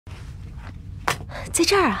在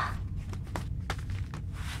这儿啊。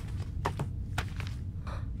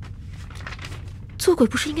做鬼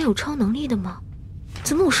不是应该有超能力的吗？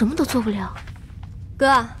怎么我什么都做不了？哥，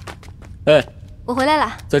哎，我回来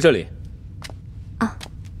了，在这里。啊，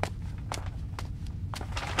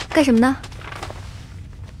干什么呢？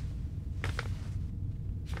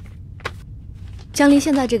江离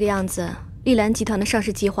现在这个样子，丽兰集团的上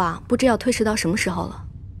市计划不知要推迟到什么时候了。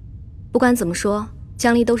不管怎么说，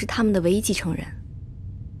江离都是他们的唯一继承人。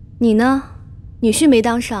你呢，女婿没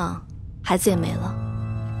当上，孩子也没了，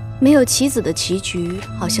没有棋子的棋局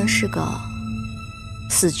好像是个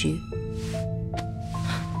死局。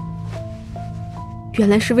原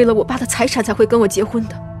来是为了我爸的财产才会跟我结婚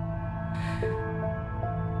的，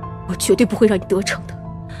我绝对不会让你得逞的，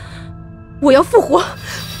我要复活！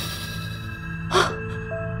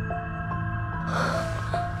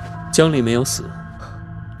江离没有死，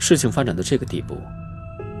事情发展到这个地步，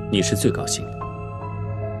你是最高兴的。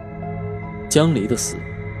江离的死，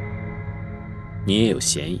你也有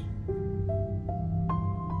嫌疑。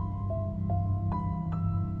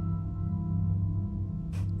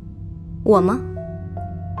我吗？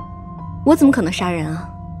我怎么可能杀人啊？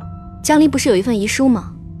江离不是有一份遗书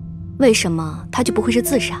吗？为什么他就不会是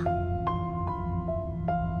自杀？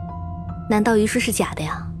难道遗书是假的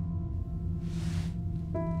呀？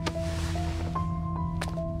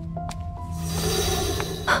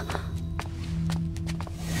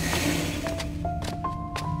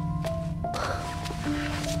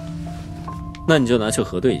那你就拿去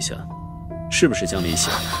核对一下，是不是江离写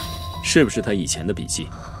的，是不是他以前的笔记？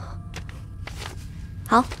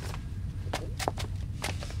好。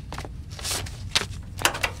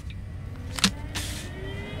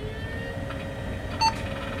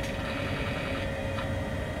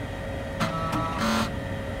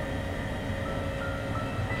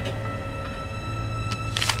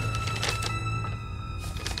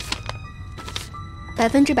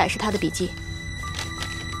100%是他的笔记。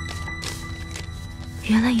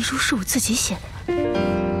原来遗书是我自己写的。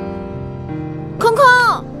空空，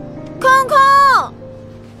空空，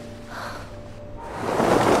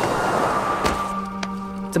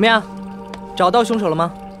怎么样，找到凶手了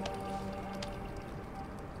吗？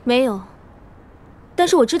没有，但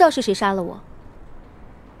是我知道是谁杀了我。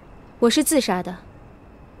我是自杀的，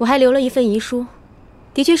我还留了一份遗书，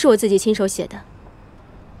的确是我自己亲手写的。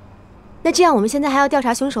那这样我们现在还要调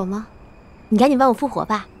查凶手吗？你赶紧帮我复活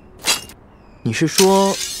吧。你是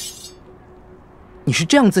说，你是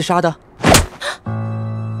这样自杀的？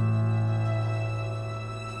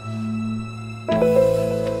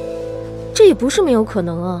这也不是没有可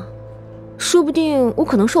能啊，说不定我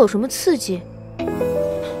可能受了什么刺激。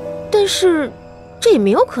但是这也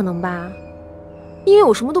没有可能吧，因为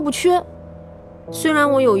我什么都不缺。虽然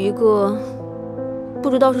我有一个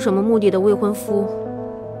不知道是什么目的的未婚夫，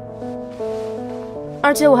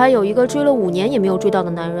而且我还有一个追了5年也没有追到的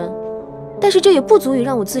男人，但是这也不足以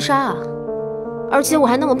让我自杀啊！而且我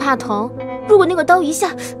还那么怕疼，如果那个刀一下，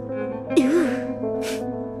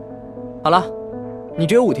好了，你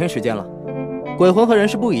只有5天时间了。鬼魂和人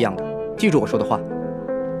是不一样的，记住我说的话。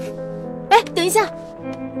哎，等一下，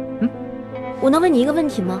我能问你一个问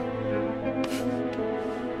题吗？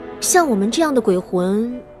像我们这样的鬼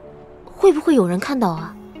魂，会不会有人看到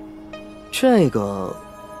啊？这个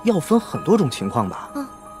要分很多种情况吧。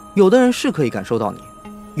有的人是可以感受到你，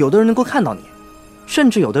有的人能够看到你，甚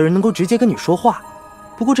至有的人能够直接跟你说话。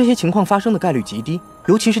不过这些情况发生的概率极低，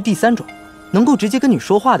尤其是第3种，能够直接跟你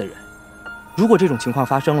说话的人。如果这种情况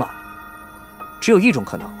发生了，只有一种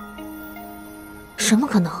可能。什么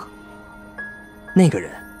可能？那个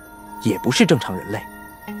人也不是正常人类。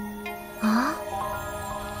啊？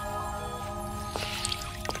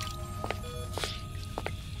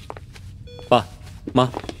爸妈，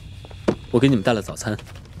我给你们带了早餐，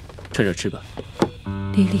趁热吃吧。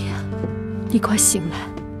莉莉，你快醒来，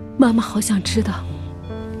妈妈好想知道，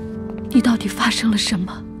你到底发生了什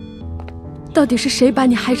么？到底是谁把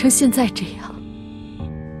你害成现在这样？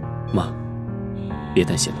妈，别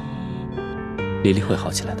担心了，莉莉会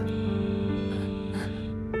好起来的。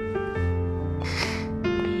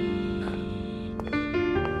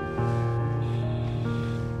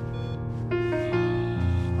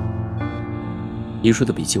遗书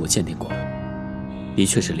的笔记我鉴定过了，的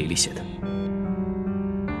确是莉莉写的。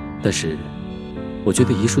但是，我觉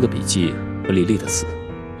得遗书的笔记和莉莉的死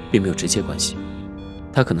并没有直接关系，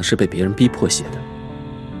她可能是被别人逼迫写的，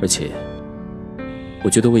而且，我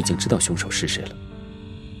觉得我已经知道凶手是谁了。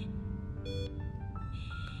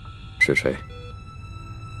是谁？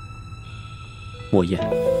莫言。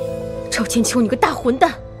赵千秋，你个大混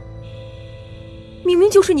蛋！明明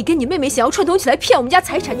就是你跟你妹妹想要串通起来骗我们家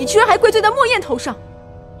财产，你居然还归罪在莫言头上，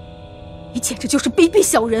你简直就是卑鄙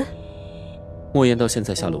小人！莫言到现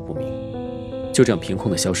在下落不明，就这样凭空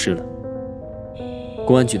的消失了。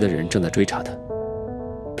公安局的人正在追查他。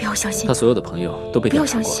不要相信他所有的朋友都被调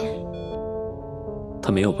查过了。不要相信，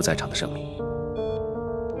他没有不在场的证明。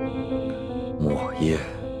莫言，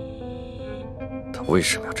他为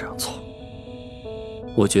什么要这样做？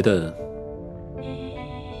我觉得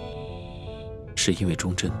是因为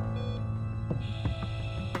忠贞。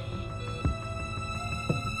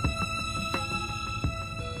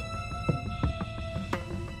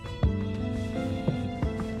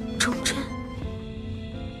忠贞。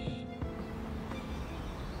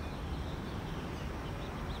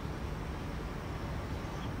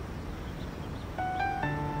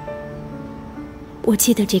我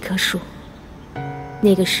记得这棵树，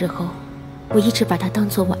那个时候，我一直把它当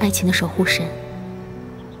作我爱情的守护神。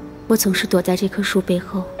我总是躲在这棵树背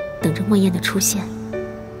后，等着莫言的出现。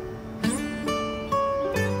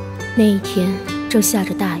那一天正下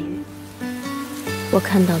着大雨，我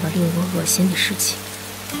看到了令我恶心的事情。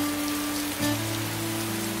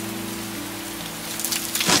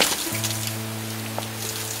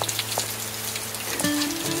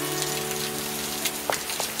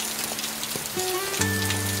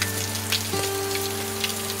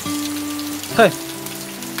嘿，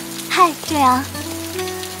嗨，这样。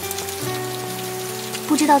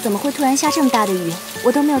不知道怎么会突然下这么大的雨，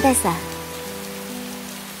我都没有带伞。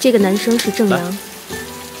这个男生是郑阳，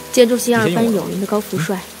建筑系2班有名的高富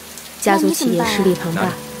帅，家族企业势力庞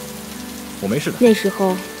大。我没事的。那时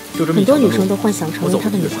候，很多女生都幻想成为他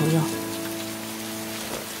的女朋友。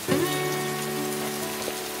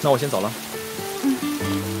那我先走了。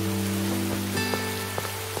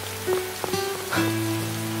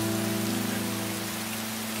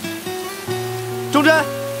忠贞，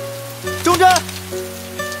忠贞，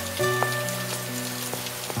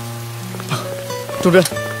忠贞，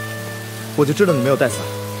我就知道你没有带伞。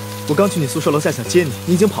我刚去你宿舍楼下想接你，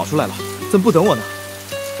你已经跑出来了，怎么不等我呢？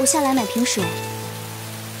我下来买瓶水。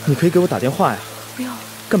你可以给我打电话呀。不用。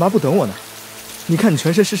干嘛不等我呢？你看你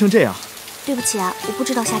全身湿成这样。对不起啊，我不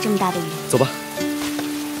知道下这么大的雨。走吧。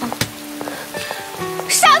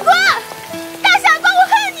傻瓜，大傻瓜，我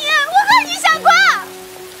恨你，我恨你，傻瓜！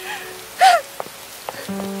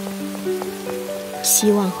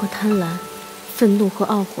希望和贪婪，愤怒和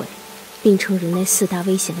懊悔，并称人类4大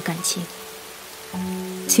危险的感情。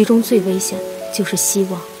其中最危险的就是希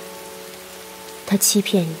望，它欺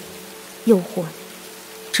骗你，诱惑你，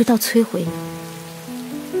直到摧毁你。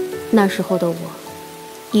那时候的我，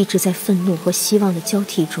一直在愤怒和希望的交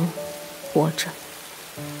替中活着。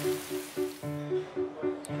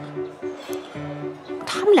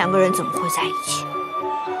他们2个人怎么会在一起？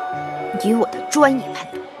以我的专业判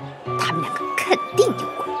断，他们2个肯定有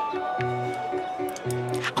鬼。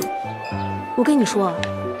我跟你说，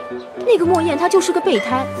那个莫言他就是个备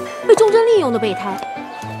胎，被忠贞利用的备胎。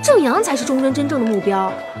郑阳才是忠贞真正的目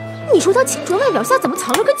标。你说他清纯外表下怎么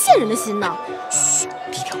藏了个贱人的心呢？嘘，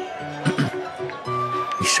低调。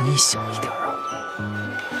你声音小一点啊！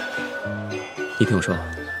你听我说，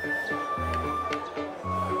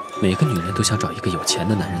每个女人都想找一个有钱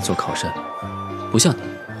的男人做靠山，不像你，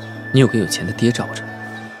你有个有钱的爹罩着。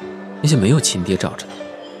那些没有亲爹罩着的，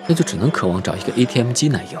那就只能渴望找一个 ATM 机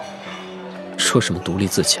男友。说什么独立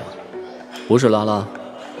自强，不是拉拉，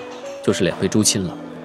就是2杯猪亲了。